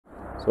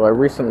So I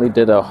recently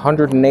did a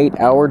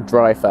 108-hour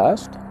dry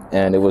fast,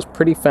 and it was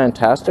pretty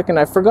fantastic. And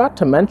I forgot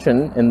to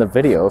mention in the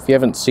video, if you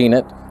haven't seen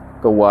it,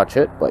 go watch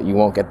it, but you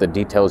won't get the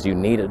details you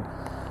needed.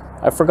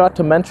 I forgot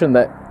to mention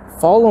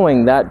that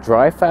following that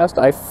dry fast,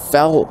 I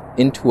fell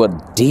into a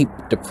deep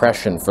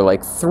depression for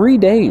like 3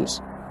 days.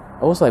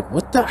 I was like,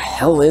 what the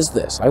hell is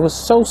this? I was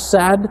so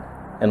sad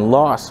and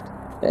lost,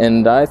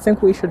 and I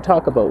think we should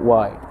talk about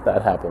why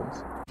that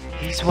happens.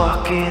 He's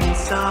walking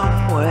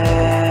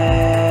somewhere.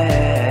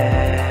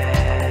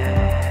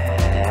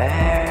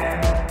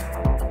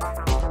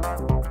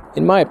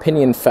 In my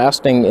opinion,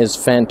 fasting is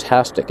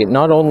fantastic. It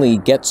not only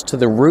gets to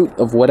the root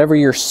of whatever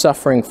you're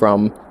suffering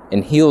from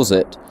and heals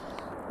it,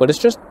 but it's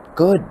just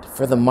good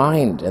for the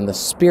mind and the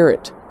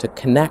spirit to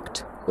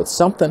connect with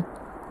something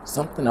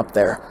up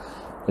there.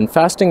 And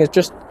fasting, it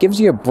just gives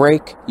you a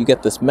break. You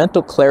get this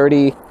mental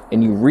clarity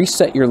and you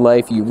reset your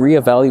life, you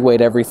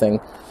reevaluate everything.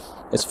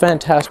 It's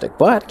fantastic,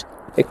 but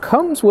it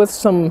comes with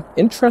some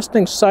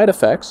interesting side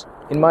effects.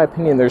 In my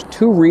opinion, there's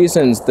 2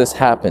 reasons this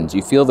happens.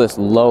 You feel this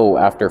low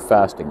after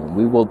fasting, and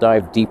we will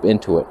dive deep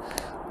into it.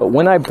 But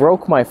when I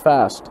broke my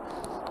fast,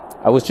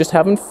 I was just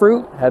having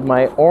fruit, had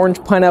my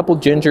orange pineapple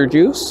ginger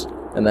juice,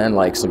 and then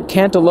like some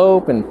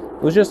cantaloupe, and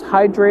it was just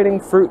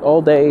hydrating fruit all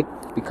day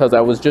because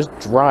I was just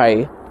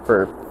dry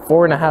for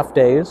 4.5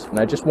 days, and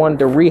I just wanted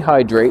to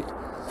rehydrate.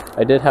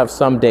 I did have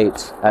some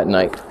dates at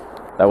night.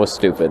 That was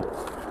stupid,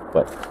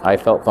 but I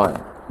felt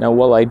fine. Now,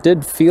 while I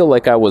did feel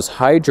like I was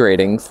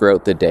hydrating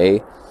throughout the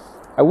day,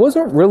 I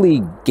wasn't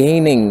really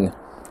gaining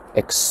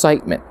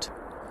excitement.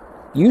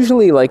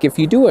 Usually, like if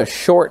you do a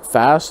short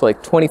fast,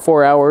 like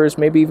 24 hours,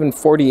 maybe even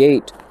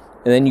 48,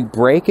 and then you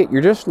break it,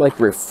 you're just like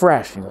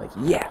refreshed. You're like,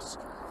 yes,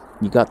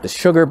 you got the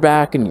sugar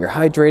back and you're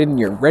hydrated and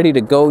you're ready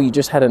to go. You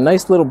just had a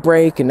nice little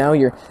break and now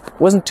it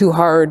wasn't too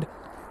hard.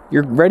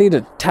 You're ready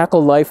to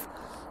tackle life.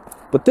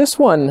 But this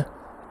one,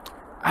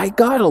 I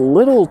got a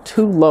little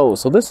too low.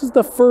 So this is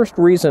the first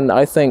reason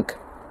I think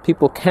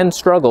people can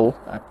struggle.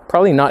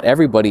 Probably not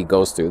everybody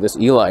goes through this.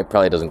 Eli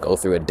probably doesn't go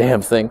through a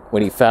damn thing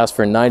when he fasts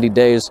for 90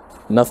 days,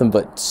 nothing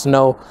but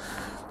snow.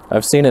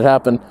 I've seen it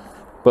happen.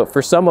 But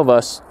for some of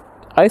us,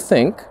 I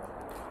think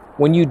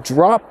when you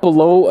drop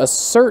below a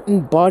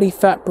certain body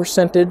fat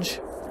percentage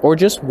or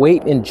just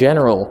weight in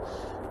general,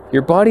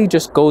 your body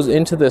just goes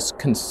into this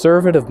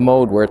conservative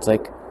mode where it's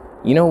like,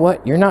 you know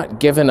what? You're not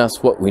giving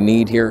us what we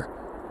need here.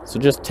 So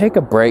just take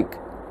a break.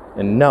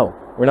 And no,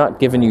 we're not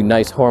giving you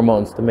nice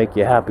hormones to make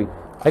you happy.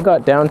 I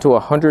got down to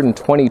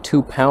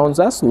 122 pounds.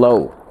 That's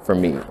low for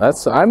me.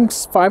 I'm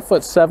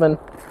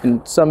 5'7"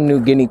 in some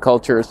New Guinea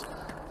cultures.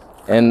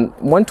 And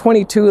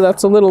 122,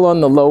 that's a little on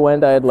the low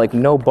end. I had like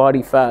no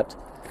body fat.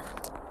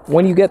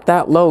 When you get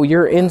that low,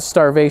 you're in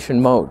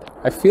starvation mode.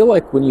 I feel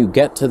like when you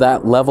get to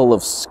that level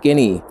of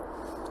skinny,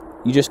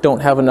 you just don't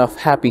have enough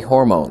happy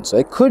hormones.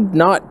 It could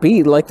not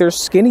be. Like, there's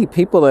skinny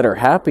people that are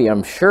happy,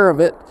 I'm sure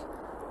of it.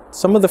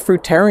 Some of the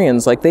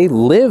fruitarians, like, they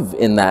live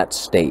in that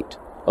state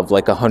of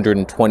like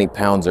 120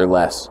 pounds or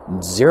less,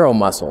 zero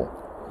muscle.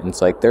 And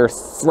it's like they're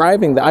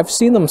thriving. I've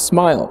seen them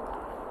smile.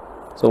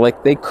 So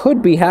like they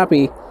could be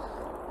happy.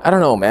 I don't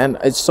know, man.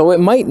 So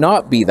it might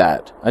not be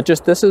that.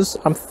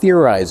 I'm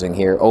theorizing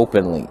here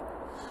openly.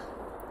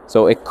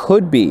 So it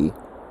could be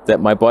that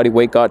my body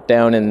weight got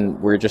down and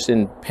we're just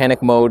in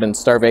panic mode and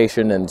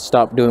starvation and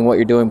stop doing what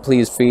you're doing,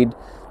 please feed.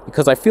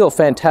 Because I feel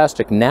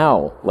fantastic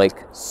now,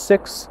 like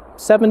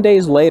 6-7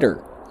 days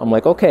later. I'm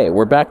like, okay,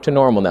 we're back to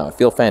normal now. I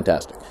feel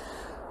fantastic.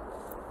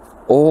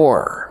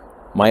 Or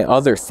my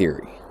other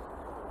theory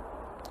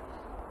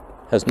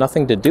has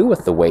nothing to do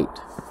with the weight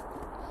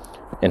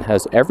and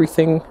has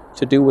everything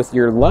to do with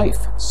your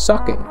life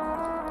sucking.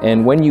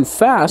 And when you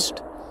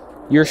fast,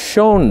 you're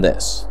shown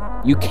this.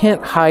 You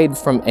can't hide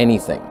from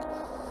anything.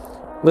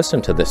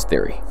 Listen to this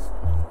theory.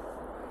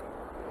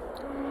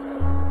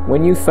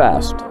 When you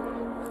fast,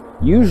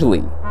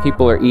 usually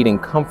people are eating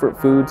comfort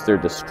foods. They're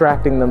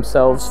distracting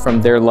themselves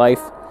from their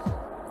life.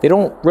 They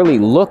don't really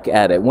look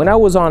at it. When I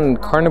was on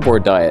carnivore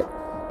diet,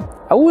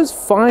 I was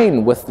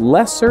fine with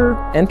lesser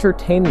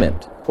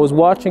entertainment. I was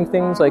watching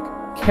things like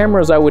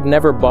cameras I would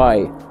never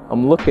buy.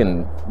 I'm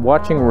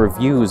watching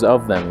reviews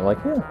of them. Like,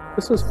 yeah,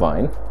 this is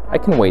fine. I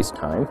can waste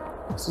time.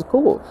 This is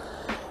cool.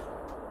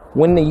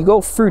 When you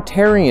go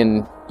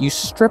fruitarian, you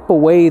strip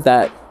away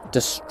that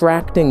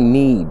distracting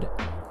need.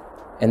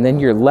 And then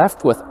you're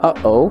left with,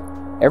 uh-oh,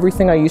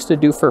 everything I used to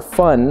do for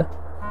fun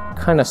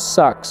kind of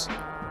sucks.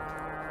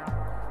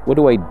 What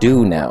do I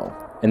do now?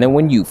 And then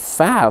when you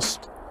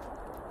fast,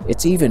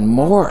 it's even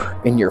more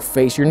in your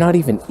face. You're not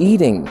even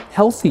eating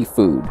healthy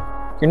food.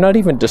 You're not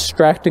even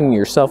distracting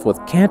yourself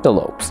with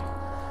cantaloupes.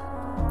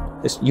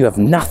 You have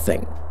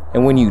nothing.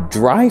 And when you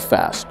dry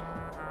fast,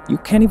 you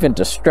can't even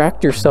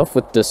distract yourself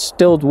with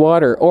distilled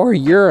water or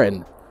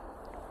urine.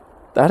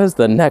 That is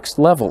the next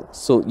level.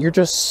 So you're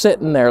just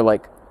sitting there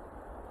like,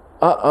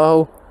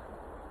 uh-oh,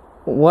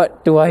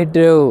 what do I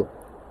do?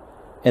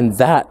 And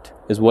that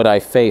is what I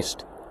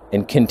faced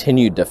and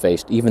continued to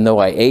face, even though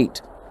I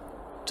ate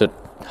to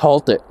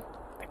halt it.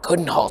 I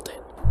couldn't halt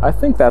it. I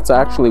think that's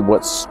actually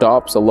what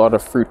stops a lot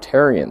of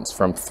fruitarians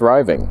from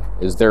thriving,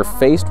 is they're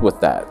faced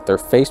with that. They're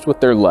faced with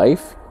their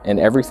life and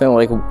everything,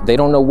 like they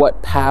don't know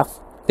what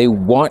path they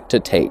want to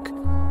take.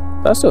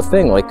 That's the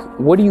thing, like,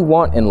 what do you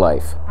want in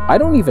life? I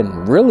don't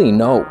even really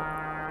know.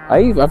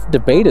 I've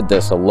debated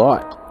this a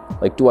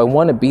lot. Like, do I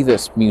want to be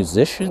this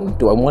musician?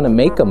 Do I want to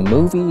make a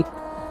movie?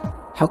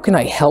 How can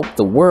I help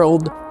the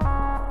world?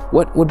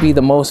 What would be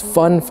the most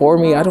fun for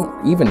me? I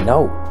don't even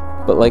know.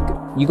 But like,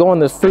 you go on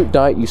this fruit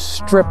diet, you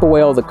strip away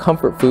all the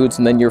comfort foods,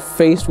 and then you're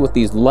faced with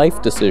these life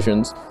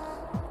decisions,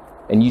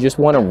 and you just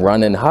want to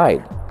run and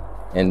hide.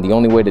 And the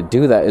only way to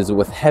do that is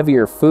with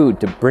heavier food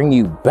to bring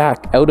you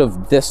back out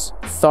of this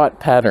thought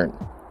pattern.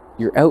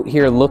 You're out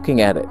here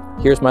looking at it.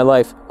 Here's my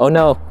life. Oh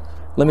no,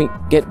 let me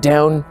get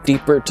down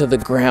deeper to the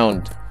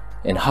ground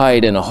and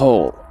hide in a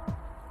hole.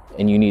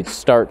 And you need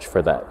starch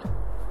for that,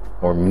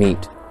 or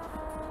meat.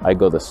 I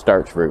go the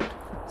starch route.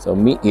 So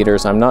meat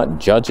eaters, I'm not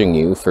judging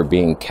you for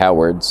being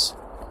cowards,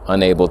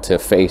 unable to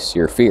face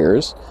your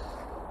fears.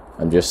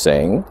 I'm just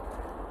saying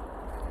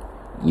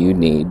you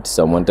need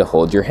someone to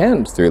hold your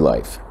hand through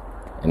life.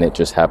 And it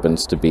just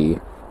happens to be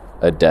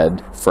a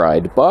dead,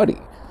 fried body.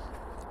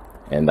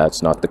 And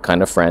that's not the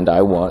kind of friend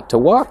I want to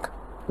walk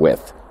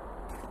with.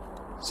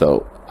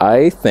 So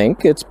I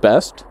think it's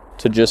best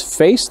to just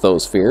face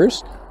those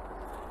fears.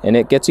 And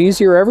it gets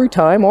easier every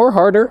time, or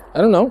harder, I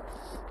don't know.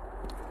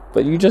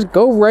 But you just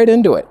go right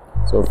into it.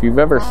 So if you've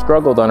ever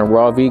struggled on a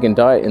raw vegan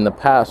diet in the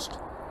past,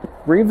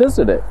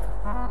 revisit it.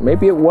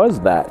 Maybe it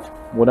was that,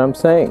 what I'm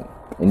saying,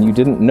 and you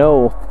didn't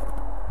know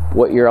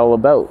what you're all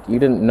about. You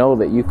didn't know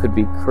that you could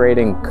be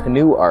creating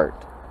canoe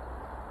art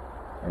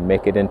and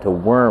make it into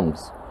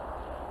worms.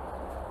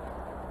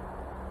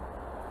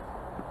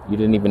 You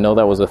didn't even know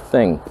that was a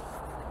thing,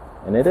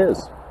 and it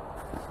is.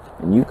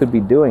 And you could be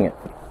doing it.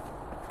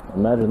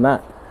 Imagine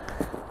that.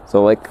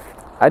 So like,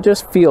 I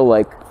just feel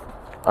like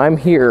I'm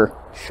here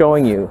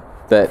showing you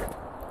that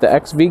the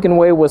ex-vegan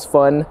way was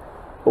fun,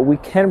 but we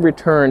can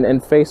return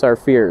and face our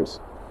fears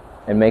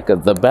and make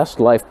the best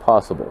life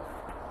possible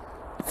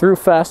through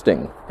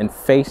fasting and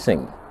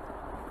facing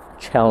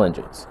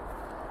challenges.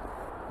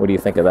 What do you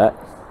think of that?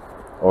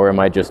 Or am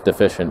I just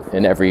deficient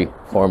in every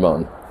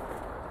hormone?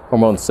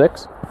 Hormone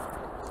 6?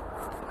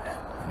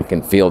 I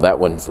can feel that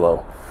one's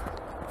low.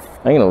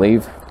 I'm gonna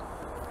leave.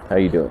 How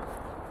you doing?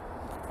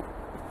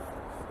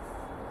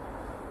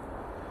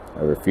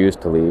 I refuse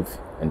to leave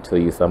until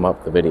you thumb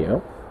up the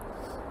video.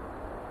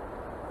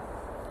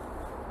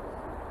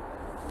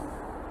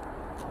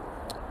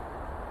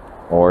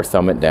 Or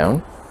thumb it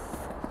down.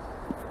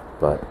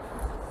 But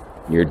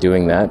you're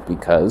doing that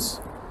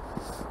because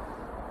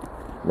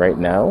right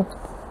now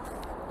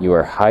you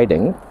are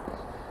hiding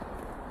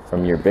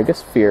from your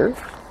biggest fear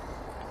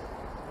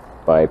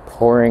by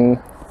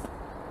pouring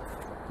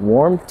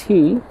warm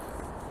tea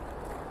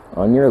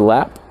on your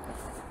lap.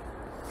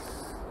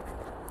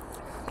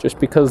 Just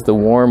because the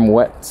warm,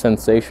 wet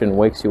sensation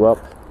wakes you up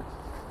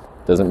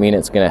doesn't mean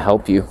it's going to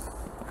help you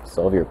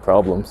solve your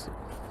problems.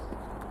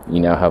 You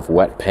now have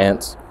wet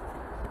pants.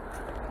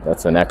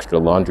 That's an extra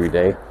laundry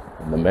day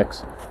in the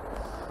mix.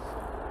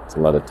 It's a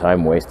lot of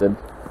time wasted.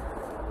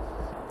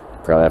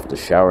 Probably have to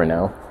shower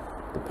now,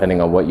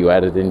 depending on what you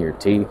added in your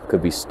tea.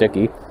 Could be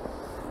sticky.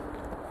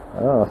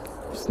 Oh,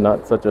 it's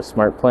not such a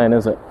smart plan,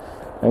 is it?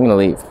 I'm going to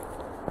leave.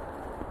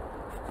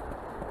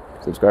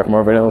 Subscribe for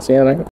more videos. See you next.